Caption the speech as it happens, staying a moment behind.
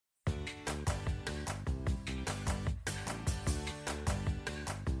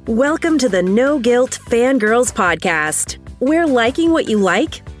Welcome to the No Guilt Fangirls Podcast, where liking what you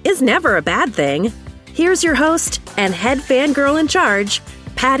like is never a bad thing. Here's your host and head fangirl in charge,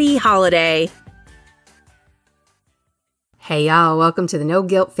 Patty Holiday. Hey y'all, welcome to the No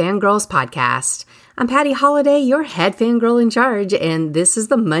Guilt Fangirls Podcast. I'm Patty Holiday, your head fangirl in charge, and this is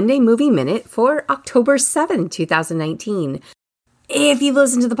the Monday Movie Minute for October 7, 2019. If you've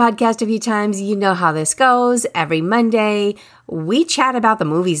listened to the podcast a few times, you know how this goes. Every Monday, we chat about the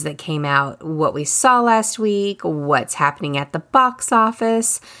movies that came out, what we saw last week, what's happening at the box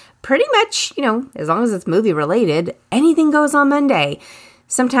office. Pretty much, as long as it's movie related, anything goes on Monday.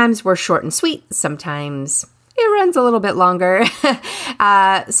 Sometimes we're short and sweet. Sometimes it runs a little bit longer.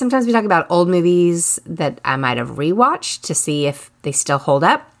 Sometimes we talk about old movies that I might have rewatched to see if they still hold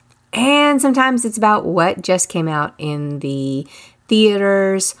up. And sometimes it's about what just came out in the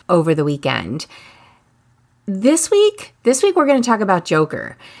theaters over the weekend. This week we're going to talk about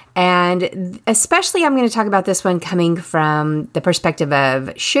Joker. And especially I'm going to talk about this one coming from the perspective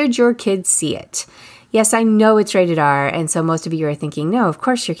of, should your kids see it? Yes, I know it's rated R, and so most of you are thinking, no, of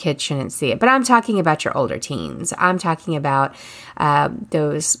course your kids shouldn't see it. But I'm talking about your older teens. I'm talking about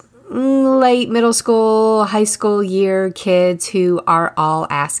those late middle school, high school year kids who are all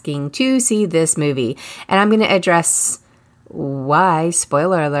asking to see this movie. And I'm going to address why,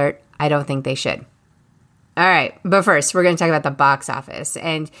 spoiler alert, I don't think they should. All right, but first, we're going to talk about the box office.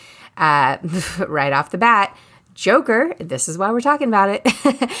 And right off the bat, Joker, this is why we're talking about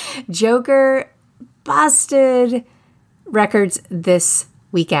it. Joker busted records this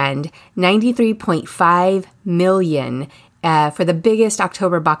weekend, 93.5 million for the biggest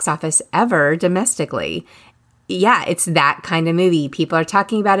October box office ever domestically. Yeah, it's that kind of movie. People are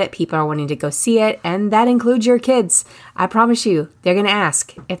talking about it. People are wanting to go see it. And that includes your kids. I promise you, they're going to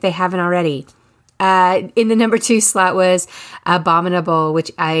ask if they haven't already. In the number 2 slot was Abominable, which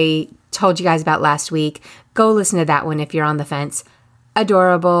I told you guys about last week. Go listen to that one if you're on the fence.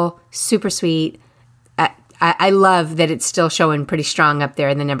 Adorable, super sweet. I love that it's still showing pretty strong up there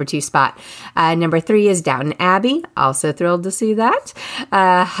in the number 2 spot. Number 3 is Downton Abbey. Also thrilled to see that.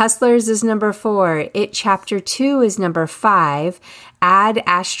 Hustlers is number 4. It Chapter 2 is number 5. Ad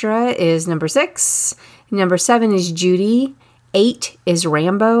Astra is number 6. Number 7 is Judy. 8 is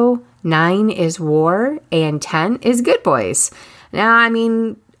Rambo. 9 is War. And 10 is Good Boys. Now,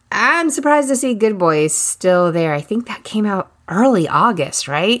 I'm surprised to see Good Boys still there. I think that came out early August,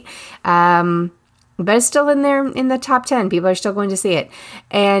 right? But it's still in there in the top 10. People are still going to see it.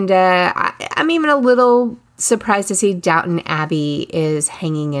 And I'm even a little surprised to see Downton Abbey is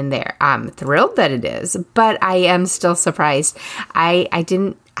hanging in there. I'm thrilled that it is, but I am still surprised. I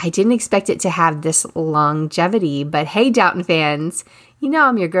didn't expect it to have this longevity, but hey, Downton fans,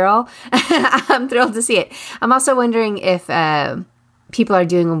 I'm your girl. I'm thrilled to see it. I'm also wondering if people are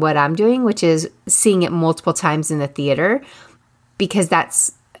doing what I'm doing, which is seeing it multiple times in the theater, because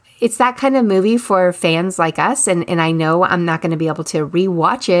it's that kind of movie for fans like us. And I know I'm not going to be able to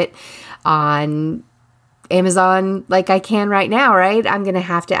rewatch it on Amazon like I can right now, right? I'm going to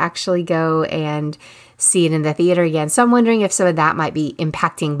have to actually go and see it in the theater again. So I'm wondering if some of that might be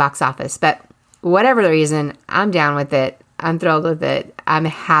impacting box office. But whatever the reason, I'm down with it. I'm thrilled with it. I'm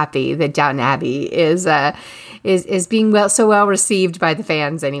happy that Downton Abbey is being so well received by the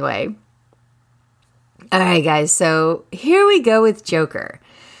fans anyway. All right, guys. So here we go with Joker.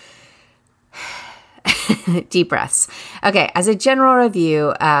 Deep breaths. Okay, as a general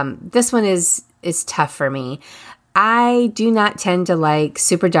review, this one is tough for me. I do not tend to like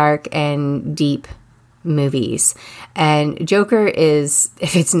super dark and deep movies. And Joker is,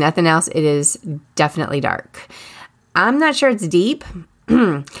 if it's nothing else, it is definitely dark. I'm not sure it's deep,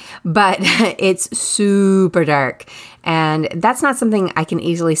 but it's super dark. And that's not something I can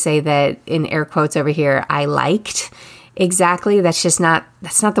easily say that, in air quotes over here, I liked. Exactly. That's not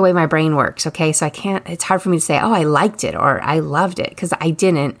the way my brain works. Okay. So it's hard for me to say, oh, I liked it or I loved it, because I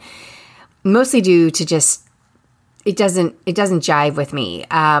didn't, mostly due to just, it doesn't jive with me.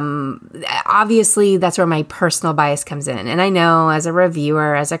 Obviously that's where my personal bias comes in. And I know as a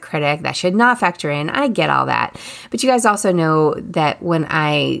reviewer, as a critic, that should not factor in. I get all that. But you guys also know that when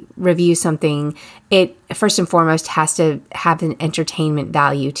I review something, it first and foremost has to have an entertainment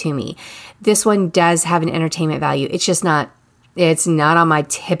value to me. This one does have an entertainment value. It's not on my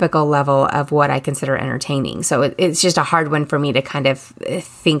typical level of what I consider entertaining. So it's just a hard one for me to kind of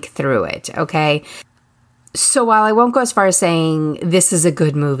think through it. Okay. So while I won't go as far as saying this is a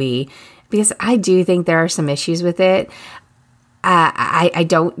good movie, because I do think there are some issues with it, I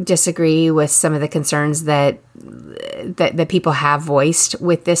don't disagree with some of the concerns that people have voiced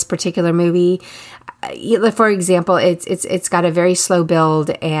with this particular movie. For example, it's got a very slow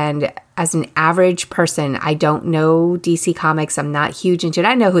build, and as an average person, I don't know DC Comics. I'm not huge into it.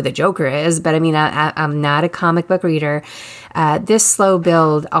 I know who the Joker is, but I mean, I'm not a comic book reader. This slow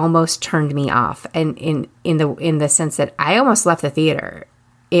build almost turned me off, and in the sense that I almost left the theater.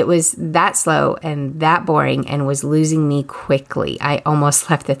 It was that slow and that boring and was losing me quickly. I almost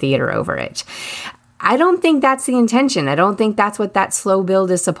left the theater over it. I don't think that's the intention. I don't think that's what that slow build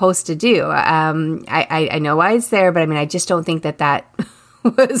is supposed to do. I know why it's there, but I mean, I just don't think that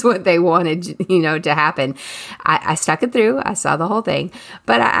was what they wanted, to happen. I stuck it through. I saw the whole thing,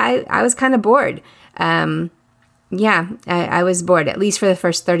 but I was kind of bored. I was bored, at least for the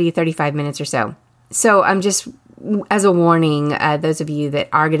first 30, 35 minutes or so. So I'm just, as a warning, those of you that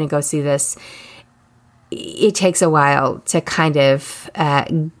are going to go see this, it takes a while to kind of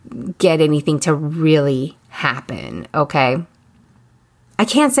get anything to really happen, okay? I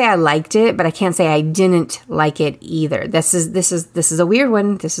can't say I liked it, but I can't say I didn't like it either. This is a weird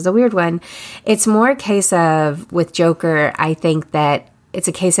one. This is a weird one. It's more a case of, with Joker, I think that it's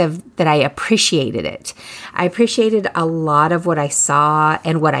a case of that I appreciated it. I appreciated a lot of what I saw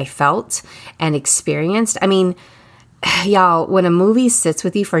and what I felt and experienced. I mean, y'all, when a movie sits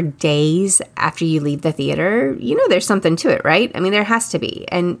with you for days after you leave the theater, there's something to it, right? I mean, there has to be.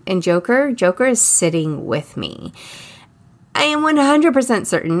 And Joker is sitting with me. I am 100%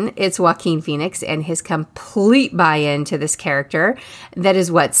 certain it's Joaquin Phoenix and his complete buy-in to this character that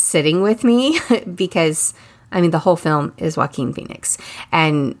is what's sitting with me, because, I mean, the whole film is Joaquin Phoenix.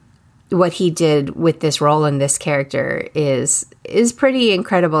 And what he did with this role and this character is pretty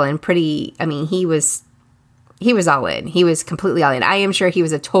incredible and pretty, I mean, he was all in. He was completely all in. I am sure he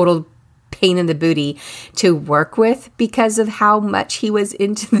was a total pain in the booty to work with because of how much he was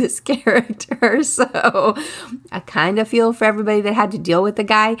into this character. So I kind of feel for everybody that had to deal with the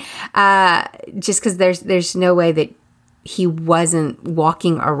guy, just because there's no way that he wasn't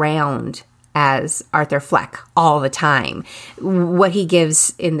walking around as Arthur Fleck all the time. What he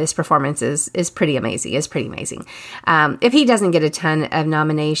gives in this performance is pretty amazing. If he doesn't get a ton of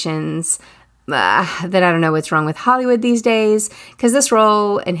nominations, then I don't know what's wrong with Hollywood these days, because this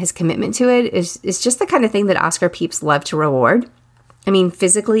role and his commitment to it is just the kind of thing that Oscar peeps love to reward. I mean,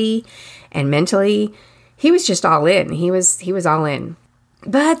 physically and mentally, he was just all in. He was all in.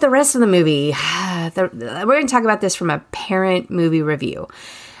 But the rest of the movie, we're going to talk about this from a parent movie review,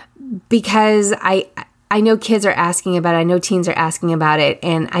 because I know kids are asking about it. I know teens are asking about it.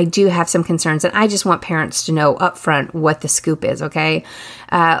 And I do have some concerns. And I just want parents to know up front what the scoop is, okay?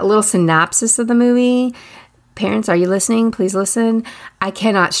 A little synopsis of the movie. Parents, are you listening? Please listen. I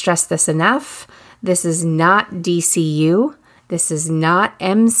cannot stress this enough. This is not DCU. This is not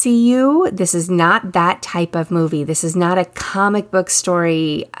MCU. This is not that type of movie. This is not a comic book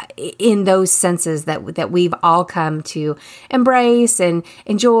story in those senses that we've all come to embrace and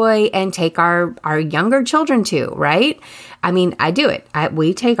enjoy and take our younger children to, right? I mean, I do it.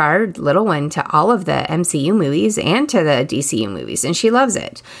 We take our little one to all of the MCU movies and to the DCU movies, and she loves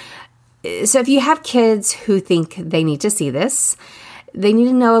it. So if you have kids who think they need to see this, they need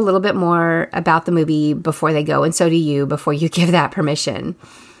to know a little bit more about the movie before they go, and so do you, before you give that permission.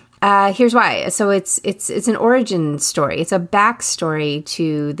 Here's why. So it's an origin story. It's a backstory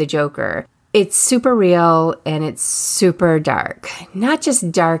to the Joker. It's super real and it's super dark. Not just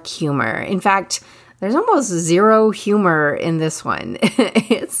dark humor. In fact, there's almost zero humor in this one.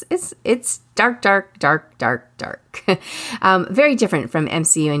 It's dark. Very different from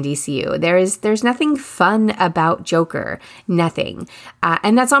MCU and DCU. There's nothing fun about Joker. Nothing.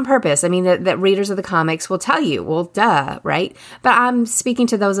 And that's on purpose. I mean, that readers of the comics will tell you, well, duh, right? But I'm speaking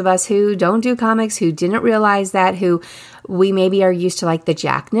to those of us who don't do comics, who didn't realize that, who we maybe are used to like the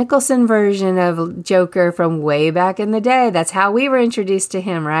Jack Nicholson version of Joker from way back in the day. That's how we were introduced to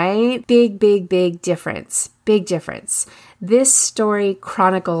him, right? Big difference. Big difference. This story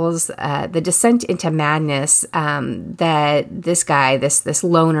chronicles the descent into madness that this guy, this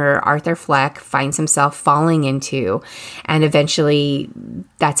loner, Arthur Fleck, finds himself falling into. And eventually,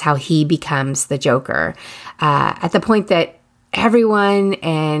 that's how he becomes the Joker. At the point that everyone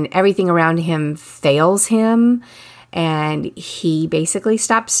and everything around him fails him, and he basically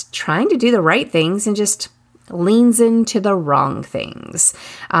stops trying to do the right things and just leans into the wrong things.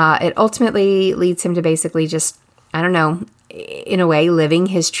 It ultimately leads him to basically just, I don't know, in a way, living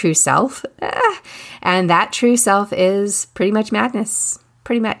his true self. And that true self is pretty much madness.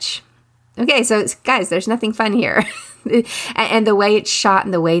 Pretty much. Okay, so guys, there's nothing fun here. And the way it's shot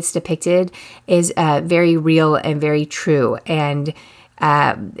and the way it's depicted is very real and very true. And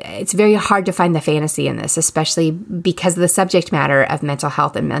It's very hard to find the fantasy in this, especially because of the subject matter of mental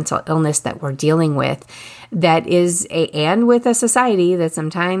health and mental illness that we're dealing with. And with a society that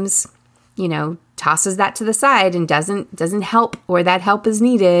sometimes, tosses that to the side and doesn't help where that help is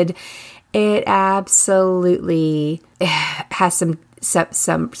needed. It absolutely has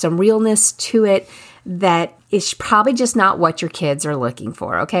some realness to it that is probably just not what your kids are looking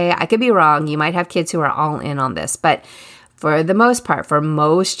for. Okay, I could be wrong. You might have kids who are all in on this, but for the most part, for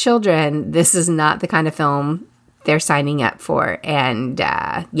most children, this is not the kind of film they're signing up for. And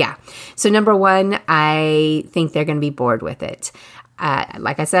so number one, I think they're going to be bored with it.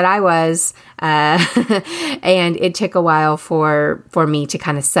 Like I said, I was, and it took a while for me to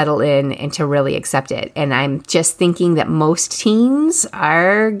kind of settle in and to really accept it. And I'm just thinking that most teens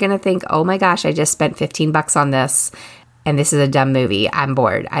are going to think, oh my gosh, I just spent $15 on this and this is a dumb movie. I'm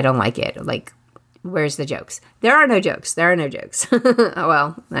bored. I don't like it. Like, where's the jokes? There are no jokes.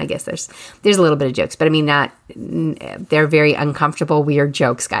 Well, I guess there's a little bit of jokes, but I mean, they're very uncomfortable, weird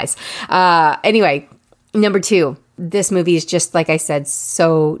jokes, guys. Anyway, number two. This movie is just, like I said,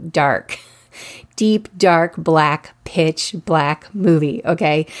 so dark. Deep, dark, black, pitch black movie,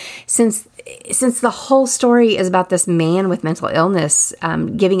 okay? Since the whole story is about this man with mental illness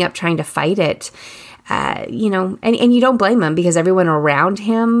giving up trying to fight it, and you don't blame him because everyone around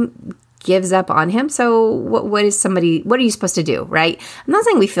him gives up on him. So what are you supposed to do, right? I'm not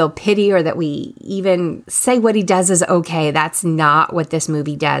saying we feel pity or that we even say what he does is okay. That's not what this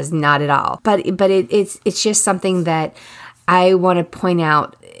movie does, not at all. But it's just something that I want to point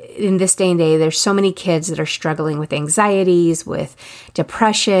out. In this day and day, there's so many kids that are struggling with anxieties, with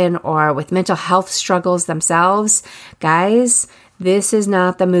depression, or with mental health struggles themselves. Guys, this is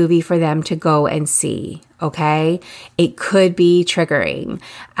not the movie for them to go and see, okay? It could be triggering.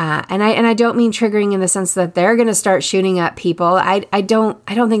 And I don't mean triggering in the sense that they're going to start shooting at people. I don't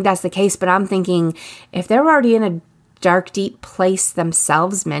think that's the case, but I'm thinking if they're already in a dark, deep place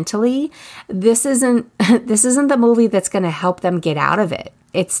themselves mentally, this isn't the movie that's going to help them get out of it.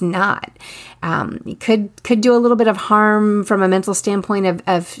 It's not. It could do a little bit of harm from a mental standpoint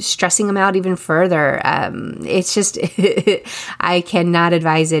of stressing them out even further. It's just, I cannot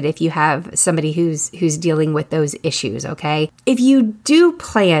advise it if you have somebody who's dealing with those issues, okay? If you do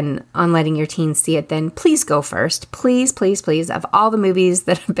plan on letting your teens see it, then please go first. Please, please, please. Of all the movies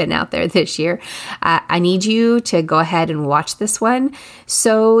that have been out there this year, I need you to go ahead and watch this one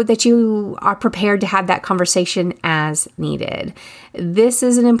so that you are prepared to have that conversation as needed. This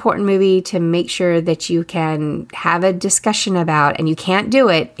is an important movie to make sure that you can have a discussion about, and you can't do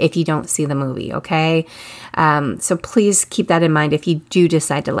it if you don't see the movie, okay? So please keep that in mind if you do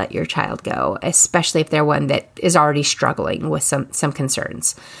decide to let your child go, especially if they're one that is already struggling with some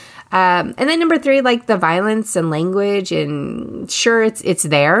concerns. And then number three, like the violence and language, and sure, it's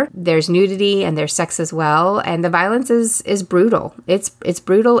there. There's nudity and there's sex as well. And the violence is brutal. It's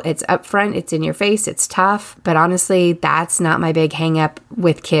brutal. It's upfront. It's in your face. It's tough. But honestly, that's not my big hang up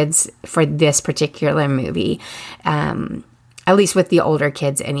with kids for this particular movie. At least with the older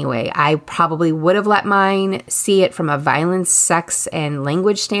kids anyway. I probably would have let mine see it from a violence, sex, and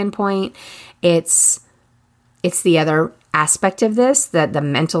language standpoint. It's the other aspect of this, that the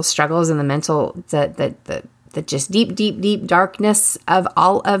mental struggles and the just deep darkness of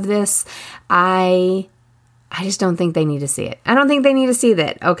all of this. I just don't think they need to see it. I don't think they need to see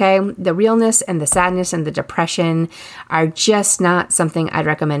that, okay? The realness and the sadness and the depression are just not something I'd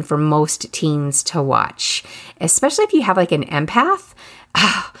recommend for most teens to watch, especially if you have like an empath.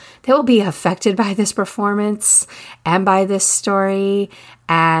 They will be affected by this performance and by this story.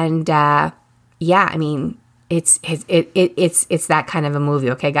 And it's that kind of a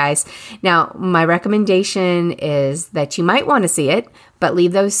movie, okay, guys? Now, my recommendation is that you might want to see it, but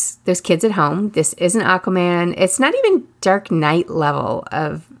leave those kids at home. This isn't Aquaman. It's not even Dark Knight level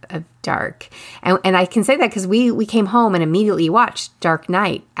of dark. And I can say that because we came home and immediately watched Dark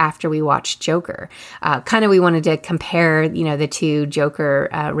Knight after we watched Joker. We wanted to compare, the two Joker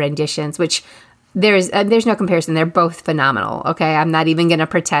renditions, which there's no comparison. They're both phenomenal. Okay. I'm not even going to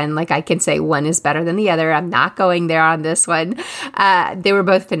pretend like I can say one is better than the other. I'm not going there on this one. They were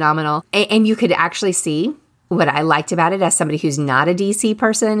both phenomenal. And you could actually see what I liked about it as somebody who's not a DC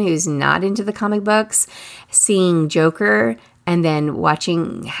person, who's not into the comic books, seeing Joker and then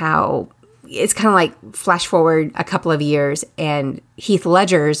watching how it's kind of like flash forward a couple of years, and Heath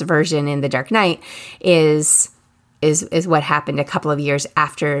Ledger's version in The Dark Knight is what happened a couple of years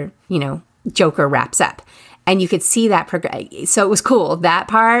after, Joker wraps up. And you could see that progress. So it was cool. That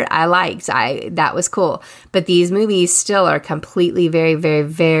part I liked. That was cool. But these movies still are completely very, very,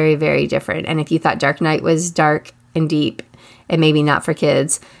 very, very different. And if you thought Dark Knight was dark and deep and maybe not for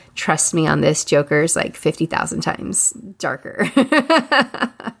kids. Trust me on this, Joker's like 50,000 times darker.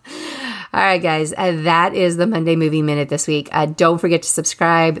 All right, guys, that is the Monday Movie Minute this week. Don't forget to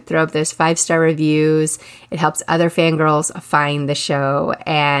subscribe, throw up those 5-star reviews. It helps other fangirls find the show,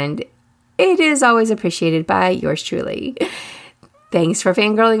 and it is always appreciated by yours truly. Thanks for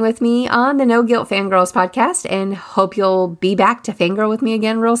fangirling with me on the No Guilt Fangirls podcast, and hope you'll be back to fangirl with me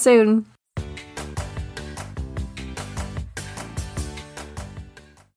again real soon.